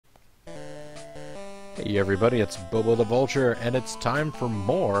Hey everybody, it's Bobo the Vulture, and it's time for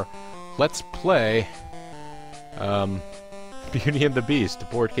more Let's Play Beauty and the Beast, a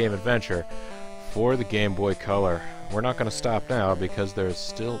board game adventure for the Game Boy Color. We're not going to stop now because there's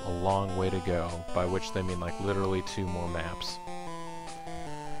still a long way to go, by which they mean like literally 2 more maps.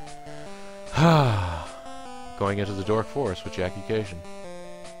 Going into the Dork Forest with Jackie Cation.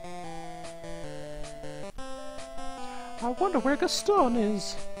 I wonder where Gaston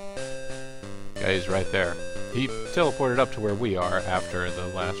is. Yeah, he's right there. He teleported up to where we are after the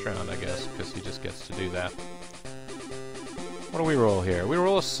last round, I guess, because he just gets to do that. What do we roll here? We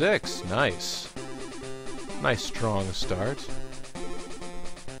roll a 6. Nice. Nice strong start.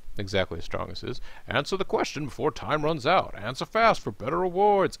 Exactly as strong as his. Answer the question before time runs out. Answer fast for better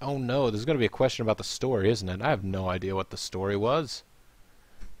rewards. Oh no, there's going to be a question about the story, isn't it? I have no idea what the story was.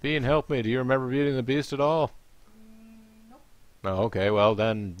 Bean, help me. Do you remember Beauty and the Beast at all? Nope. Oh, okay, well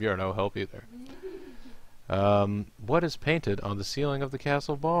then you're no help either. What is painted on the ceiling of the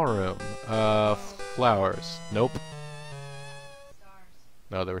castle ballroom? Flowers. Nope. Stars.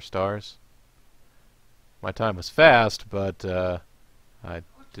 No, there were stars. My time was fast, but, I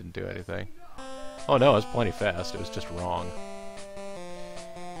didn't do anything. Oh no, it was plenty fast. It was just wrong.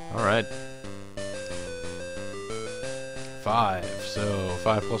 Alright. 5. So,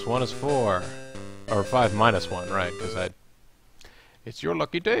 5 plus 1 is 4. Or 5 minus 1, right, because It's your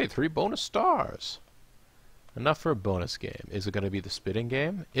lucky day. 3 bonus stars. Enough for a bonus game. Is it going to be the spitting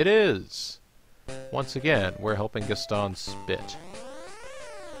game? It is! Once again, we're helping Gaston spit.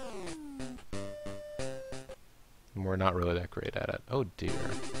 And we're not really that great at it. Oh dear.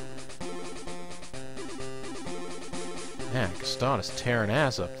 Man, Gaston is tearing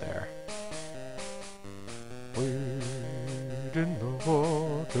ass up there. Wade in the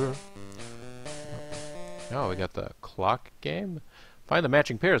water. Oh, we got the clock game? Find the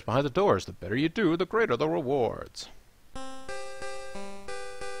matching pairs behind the doors. The better you do, the greater the rewards.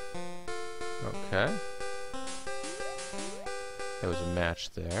 Okay. There was a match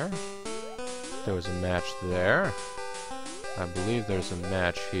there. There was a match there. I believe there's a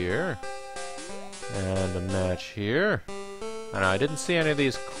match here. And a match here. I know, I didn't see any of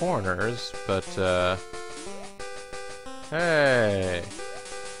these corners, but, hey!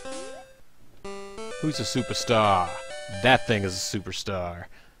 Who's a superstar? That thing is a superstar.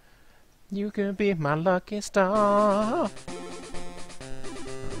 You can be my lucky star.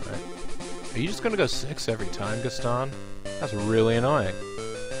 Alright. Are you just gonna go 6 every time, Gaston? That's really annoying.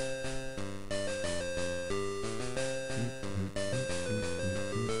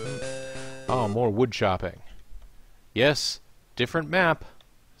 Oh, more wood chopping. Yes, different map,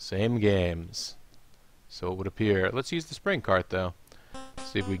 same games. So it would appear. Let's use the spring cart, though.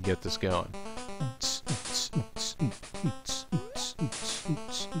 See if we can get this going.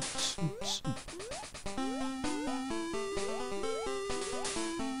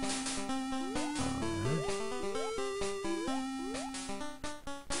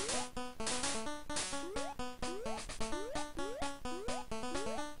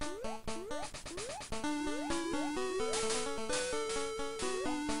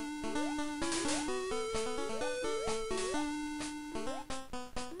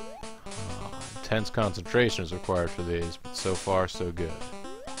 Intense concentration is required for these, but so far so good.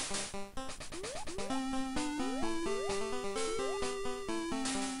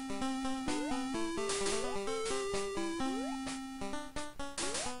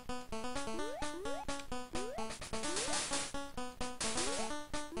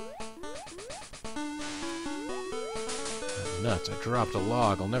 Nuts, I dropped a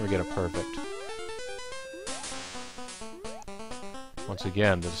log. I'll never get it perfect. Once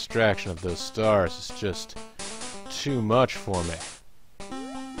again, the distraction of those stars is just too much for me.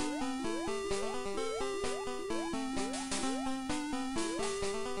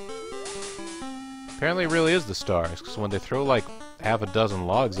 Apparently it really is the stars, because when they throw like half a dozen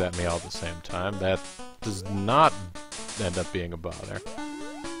logs at me all at the same time, that does not end up being a bother.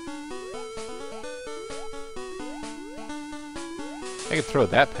 They could throw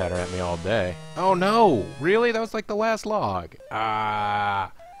that pattern at me all day. Oh no! Really? That was like the last log.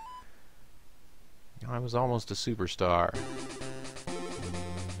 Ah! I was almost a superstar.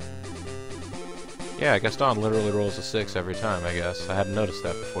 Yeah, Gaston literally rolls a 6 every time, I guess. I hadn't noticed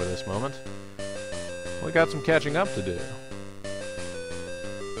that before this moment. We got some catching up to do.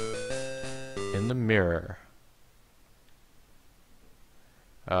 In the mirror.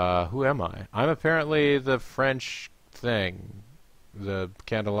 Who am I? I'm apparently the French thing. The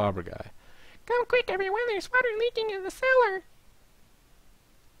candelabra guy. Come quick, everyone, there's water leaking in the cellar.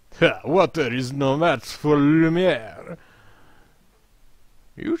 Ha! Water is no match for Lumiere.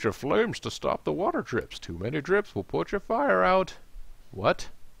 Use your flames to stop the water drips. Too many drips will put your fire out. What?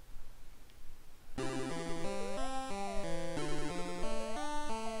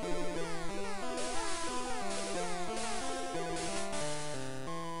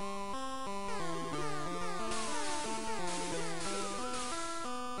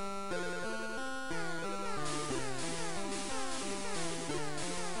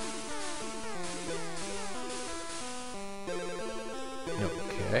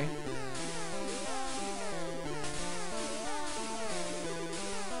 Okay.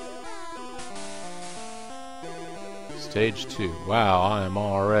 Stage 2. Wow, I am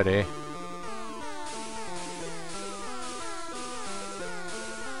already.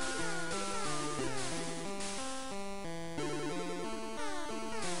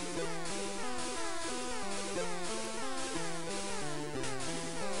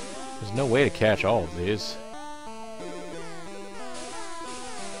 There's no way to catch all of these.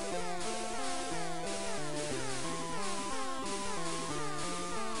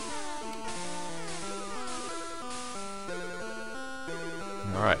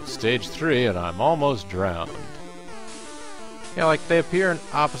 Alright, stage 3, and I'm almost drowned. Yeah, like they appear on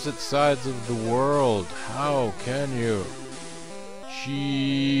opposite sides of the world. How can you?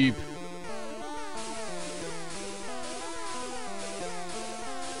 Sheep.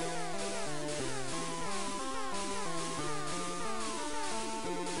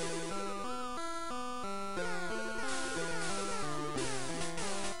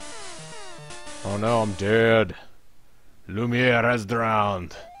 Oh no, I'm dead. Lumiere has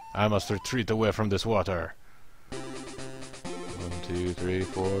drowned. I must retreat away from this water. 1, 2, 3,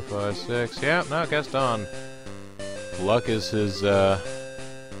 4, 5, 6. Yeah, no, Gaston. Luck is his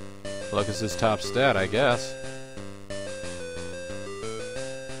top stat, I guess.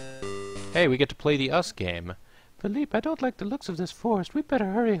 Hey, we get to play the us game. Philippe, I don't like the looks of this forest. We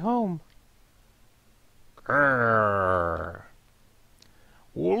better hurry home. Grrr.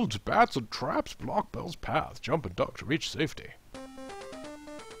 Wolves, bats, and traps block Belle's path. Jump and duck to reach safety.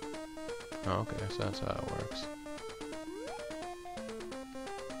 Oh, okay, so that's how it works.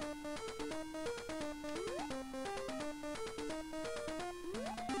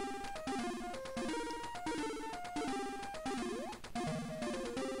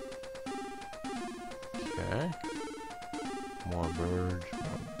 Okay. More birds,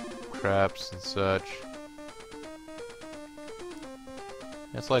 more traps and such.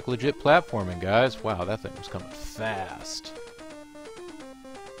 It's like legit platforming, guys. Wow, that thing was coming fast.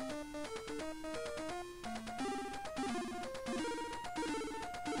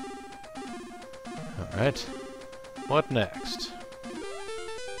 Alright. What next?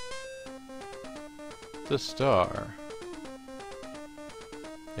 The star.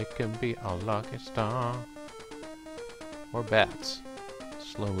 It can be a lucky star. Or bats.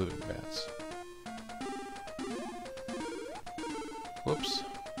 Slow-moving bats. Whoops.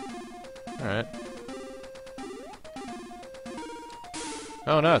 Alright.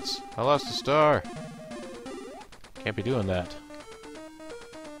 Oh, nuts! I lost a star! Can't be doing that.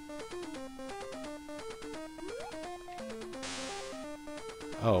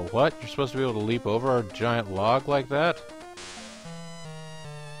 Oh, what? You're supposed to be able to leap over a giant log like that?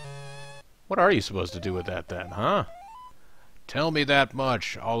 What are you supposed to do with that then, huh? Tell me that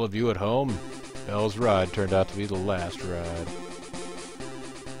much, all of you at home. Belle's ride turned out to be the last ride.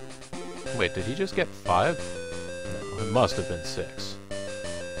 Wait, did he just get 5? No, it must have been 6.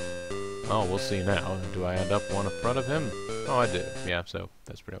 Oh, we'll see now. Do I end up one in front of him? Oh, I do. Yeah, so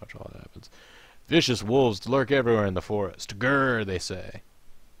that's pretty much all that happens. Vicious wolves lurk everywhere in the forest. Grrr, they say.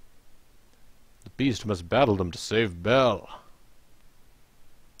 The beast must battle them to save Belle.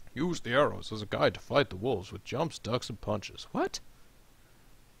 Use the arrows as a guide to fight the wolves with jumps, ducks, and punches. What?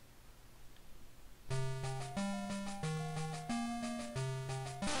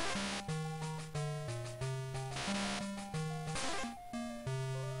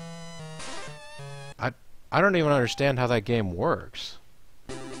 I don't even understand how that game works.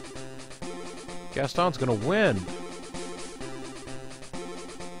 Gaston's gonna win.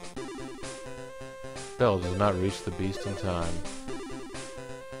 Belle does not reach the beast in time.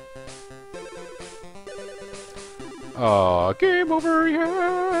 Aw, game over,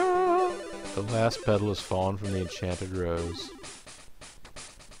 yeah! The last petal has fallen from the enchanted rose.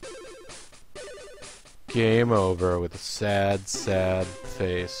 Game over with a sad, sad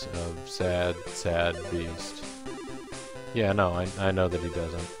face of sad, sad beast. Yeah, no, I know that he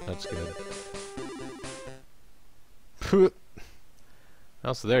doesn't. That's good.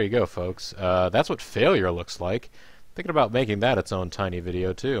 Well, so there you go, folks. That's what failure looks like. Thinking about making that its own tiny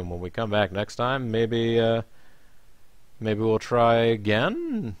video, too. And when we come back next time, maybe maybe we'll try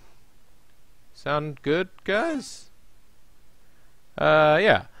again? Sound good, guys?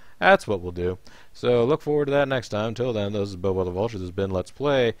 Yeah, that's what we'll do. So look forward to that next time. Till then, this is Bobo the Vulture. This has been Let's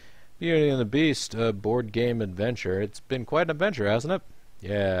Play Beauty and the Beast, a board game adventure. It's been quite an adventure, hasn't it?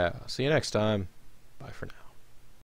 Yeah, see you next time. Bye for now.